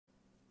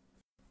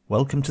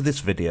Welcome to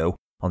this video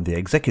on the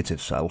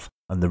executive self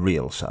and the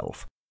real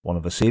self, one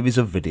of a series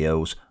of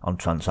videos on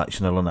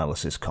transactional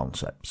analysis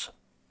concepts.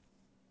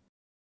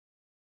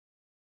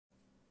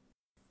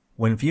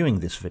 When viewing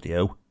this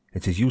video,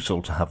 it is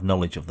useful to have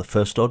knowledge of the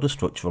first-order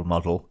structural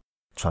model,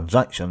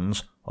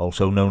 transactions,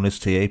 also known as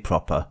TA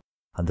proper,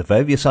 and the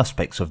various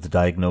aspects of the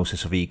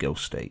diagnosis of ego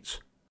states.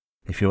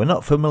 If you are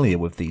not familiar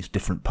with these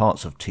different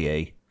parts of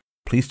TA,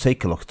 please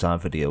take a look at our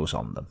videos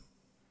on them.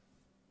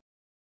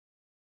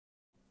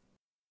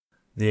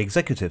 The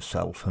executive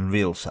self and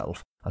real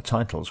self are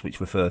titles which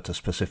refer to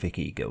specific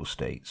ego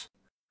states.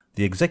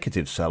 The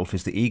executive self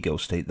is the ego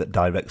state that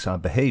directs our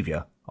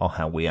behaviour or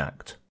how we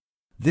act.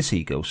 This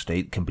ego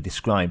state can be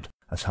described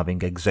as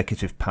having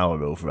executive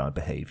power over our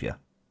behaviour.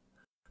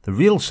 The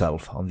real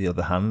self, on the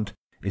other hand,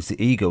 is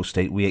the ego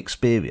state we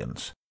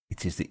experience.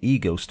 It is the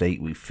ego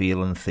state we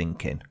feel and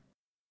think in.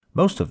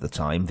 Most of the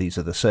time these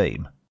are the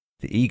same.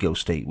 The ego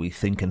state we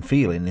think and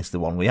feel in is the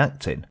one we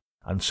act in,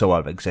 and so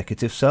our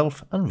executive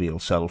self and real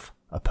self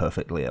are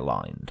perfectly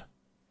aligned.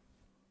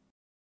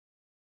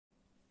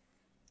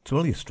 To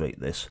illustrate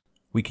this,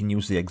 we can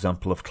use the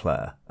example of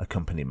Claire, a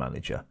company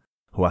manager,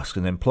 who asks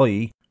an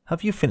employee,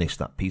 "Have you finished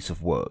that piece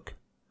of work?"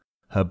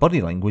 Her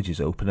body language is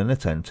open and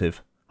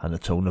attentive, and her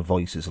tone of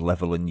voice is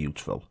level and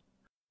neutral.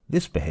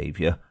 This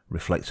behaviour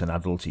reflects an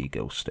adult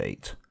ego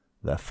state.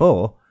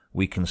 Therefore,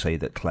 we can say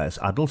that Claire's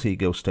adult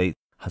ego state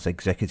has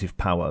executive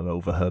power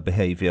over her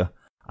behaviour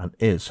and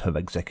is her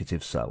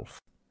executive self.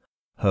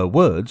 Her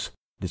words,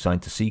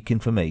 designed to seek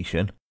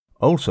information,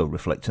 also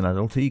reflect an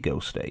adult ego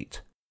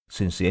state.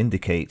 Since they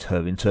indicate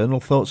her internal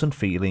thoughts and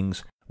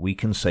feelings, we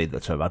can say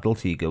that her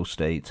adult ego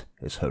state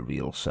is her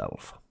real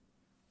self.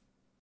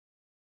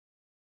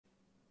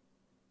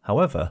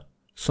 However,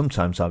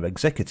 sometimes our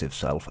executive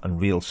self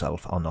and real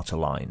self are not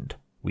aligned.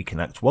 We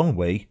can act one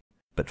way,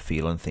 but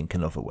feel and think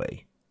another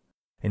way.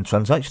 In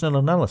transactional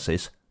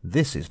analysis,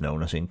 this is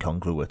known as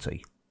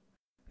incongruity.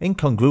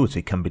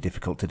 Incongruity can be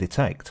difficult to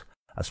detect,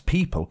 as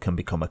people can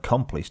become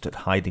accomplished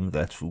at hiding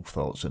their true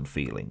thoughts and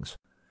feelings.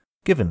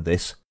 Given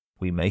this,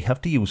 we may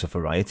have to use a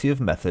variety of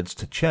methods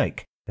to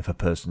check if a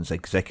person's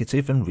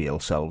executive and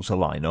real selves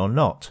align or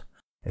not.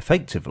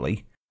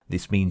 Effectively,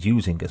 this means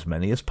using as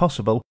many as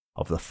possible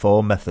of the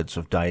four methods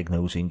of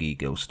diagnosing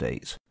ego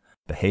states: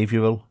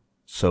 behavioural,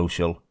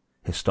 social,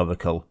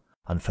 historical,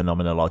 and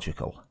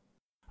phenomenological.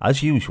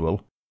 As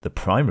usual, the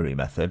primary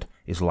method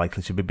is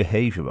likely to be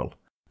behavioural,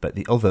 but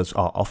the others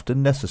are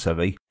often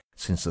necessary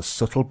since the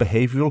subtle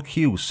behavioural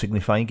cues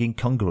signifying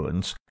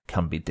incongruence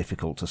can be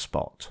difficult to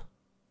spot.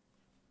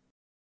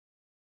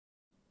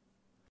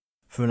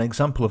 For an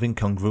example of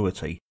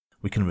incongruity,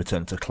 we can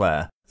return to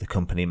Claire, the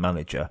company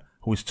manager,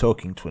 who is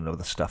talking to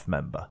another staff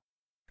member.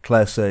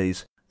 Claire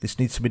says, "This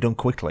needs to be done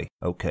quickly,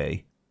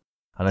 okay?"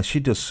 And as she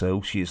does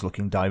so, she is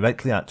looking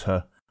directly at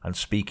her and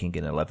speaking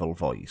in a level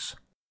voice.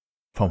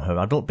 From her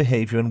adult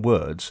behaviour and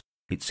words,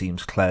 it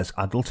seems Claire's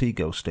adult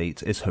ego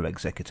state is her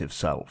executive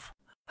self.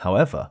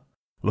 However,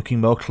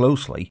 looking more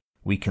closely,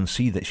 we can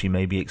see that she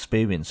may be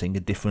experiencing a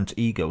different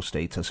ego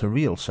state as her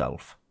real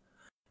self.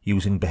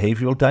 Using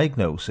behavioural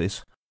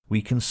diagnosis,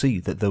 we can see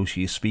that though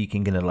she is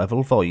speaking in a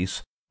level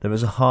voice, there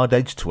is a hard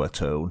edge to her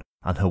tone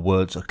and her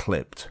words are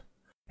clipped.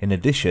 In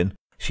addition,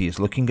 she is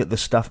looking at the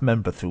staff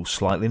member through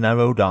slightly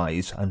narrowed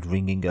eyes and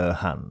wringing her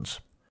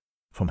hands.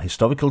 From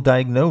historical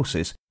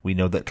diagnosis, we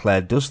know that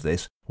Claire does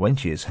this when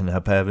she is in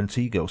her parent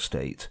ego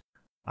state.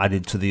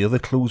 Added to the other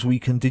clues, we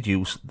can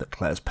deduce that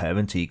Claire's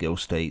parent ego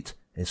state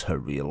is her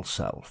real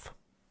self.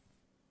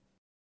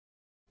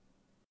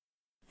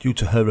 Due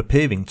to her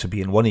appearing to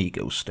be in one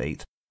ego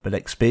state, but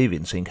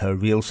experiencing her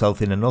real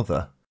self in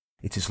another,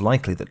 it is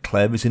likely that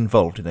Claire is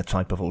involved in a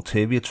type of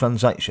ulterior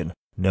transaction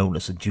known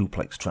as a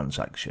duplex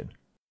transaction.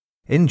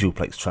 In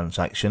duplex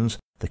transactions,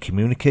 the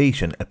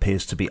communication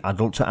appears to be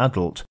adult to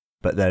adult,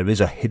 but there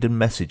is a hidden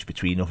message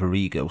between other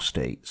ego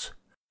states.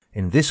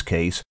 In this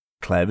case,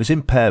 Claire is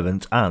in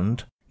parent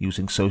and,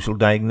 using social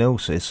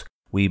diagnosis,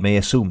 we may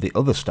assume the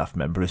other staff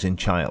member is in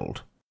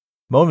child.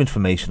 More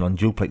information on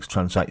duplex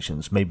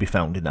transactions may be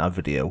found in our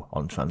video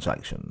on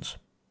transactions.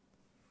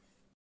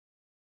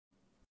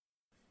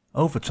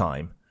 Over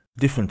time,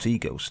 different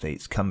ego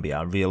states can be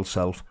our real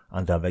self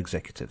and our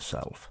executive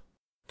self.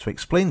 To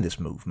explain this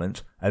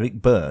movement, Eric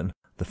Berne,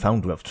 the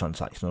founder of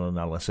transactional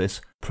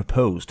analysis,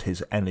 proposed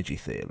his energy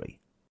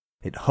theory.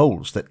 It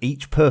holds that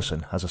each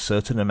person has a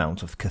certain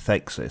amount of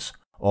cathexis,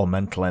 or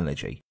mental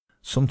energy,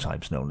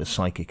 sometimes known as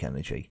psychic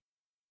energy.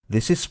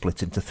 This is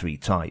split into three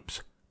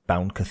types: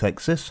 bound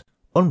cathexis,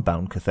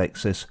 unbound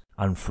cathexis,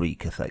 and free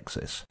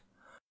cathexis.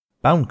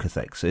 Bound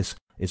cathexis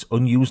is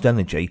unused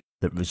energy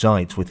that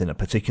resides within a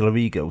particular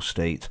ego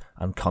state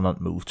and cannot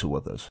move to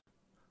others.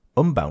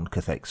 Unbound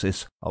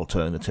cathexis,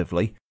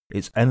 alternatively,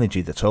 is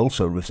energy that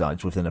also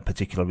resides within a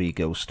particular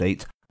ego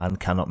state and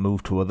cannot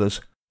move to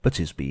others,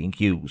 but is being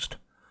used.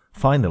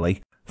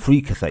 Finally,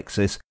 free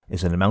cathexis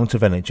is an amount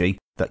of energy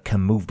that can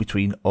move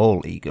between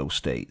all ego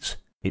states.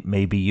 It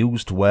may be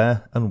used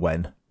where and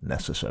when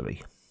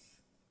necessary.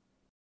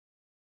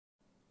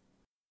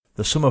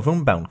 The sum of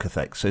unbound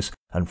cathexis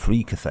and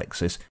free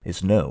cathexis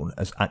is known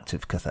as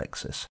active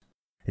cathexis.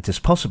 It is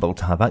possible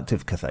to have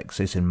active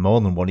cathexis in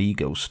more than one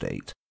ego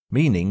state,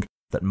 meaning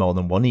that more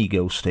than one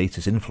ego state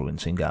is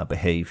influencing our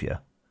behaviour.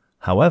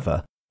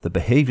 However, the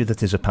behaviour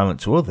that is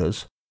apparent to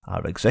others,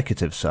 our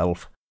executive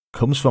self,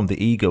 comes from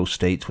the ego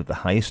state with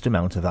the highest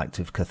amount of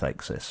active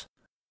cathexis.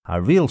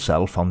 Our real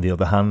self, on the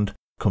other hand,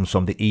 comes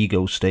from the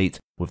ego state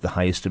with the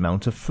highest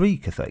amount of free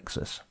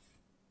cathexis.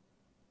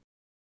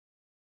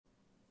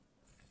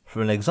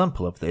 For an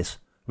example of this,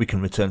 we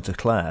can return to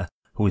Claire,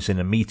 who is in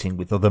a meeting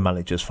with other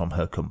managers from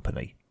her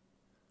company.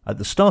 At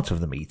the start of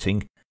the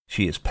meeting,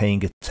 she is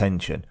paying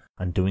attention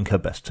and doing her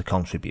best to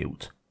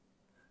contribute.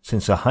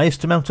 Since her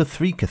highest amount of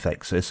free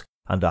cathexis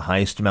and her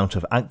highest amount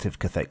of active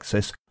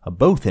cathexis are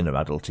both in her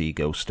adult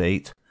ego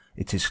state,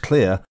 it is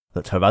clear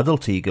that her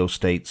adult ego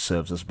state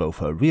serves as both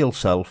her real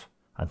self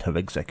and her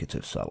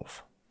executive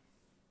self.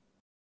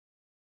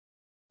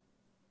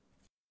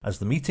 As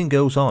the meeting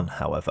goes on,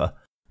 however,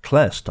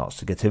 Claire starts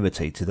to get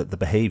irritated at the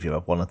behaviour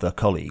of one of her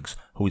colleagues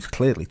who is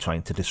clearly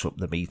trying to disrupt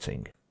the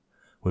meeting.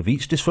 With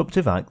each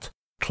disruptive act,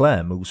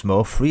 Claire moves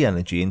more free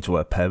energy into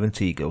her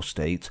parent ego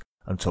state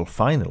until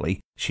finally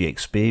she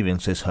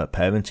experiences her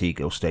parent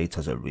ego state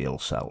as a real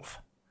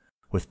self.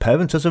 With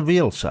parent as a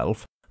real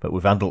self, but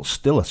with adult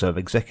still as her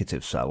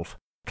executive self,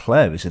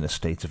 Claire is in a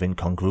state of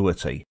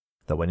incongruity,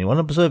 though anyone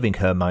observing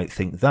her might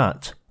think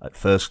that, at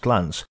first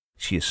glance,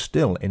 she is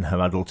still in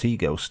her adult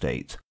ego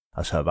state,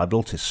 as her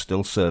adult is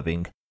still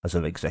serving as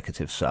her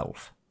executive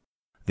self.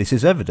 This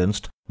is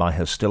evidenced by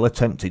her still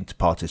attempting to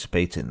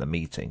participate in the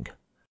meeting.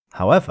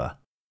 However,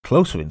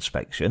 closer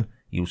inspection,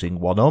 using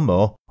one or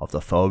more of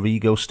the 4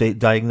 ego state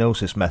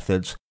diagnosis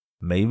methods,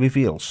 may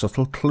reveal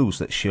subtle clues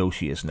that show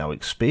she is now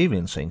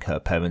experiencing her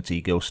parent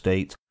ego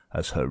state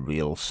as her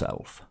real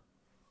self.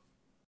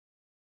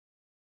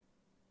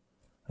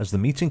 As the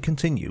meeting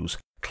continues,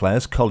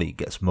 Claire's colleague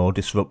gets more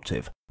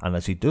disruptive, and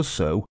as he does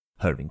so,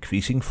 her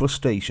increasing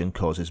frustration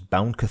causes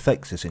bound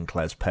cathexis in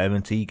Claire's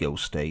parent ego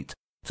state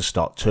to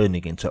start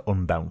turning into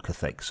unbound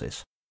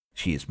cathexis.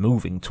 She is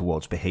moving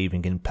towards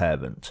behaving in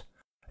parent.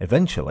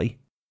 Eventually,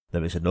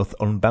 there is enough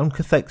unbound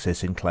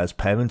cathexis in Claire's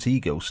parent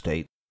ego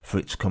state for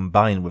it to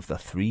combine with the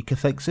 3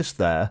 cathexis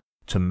there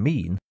to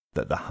mean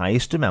that the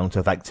highest amount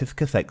of active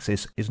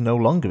cathexis is no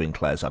longer in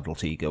Claire's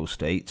adult ego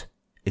state,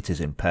 it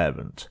is in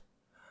parent.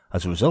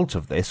 As a result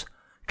of this,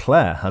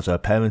 Claire has her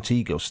parent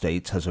ego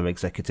state as her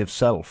executive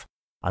self,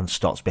 and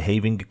starts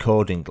behaving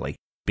accordingly,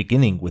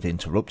 beginning with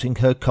interrupting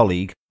her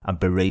colleague and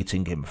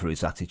berating him for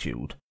his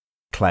attitude.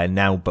 Claire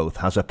now both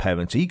has her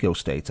parent ego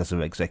state as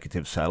her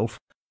executive self,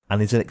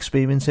 and is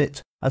experiencing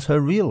it as her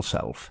real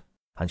self,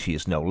 and she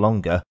is no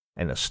longer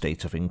in a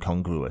state of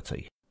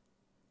incongruity.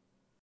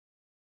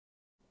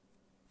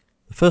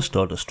 The first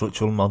order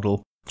structural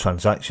model,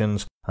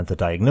 transactions, and the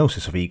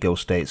diagnosis of ego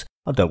states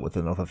are dealt with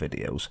in other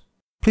videos.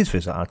 Please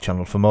visit our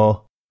channel for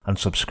more, and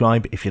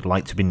subscribe if you'd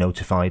like to be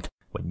notified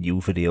when new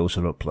videos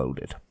are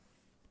uploaded.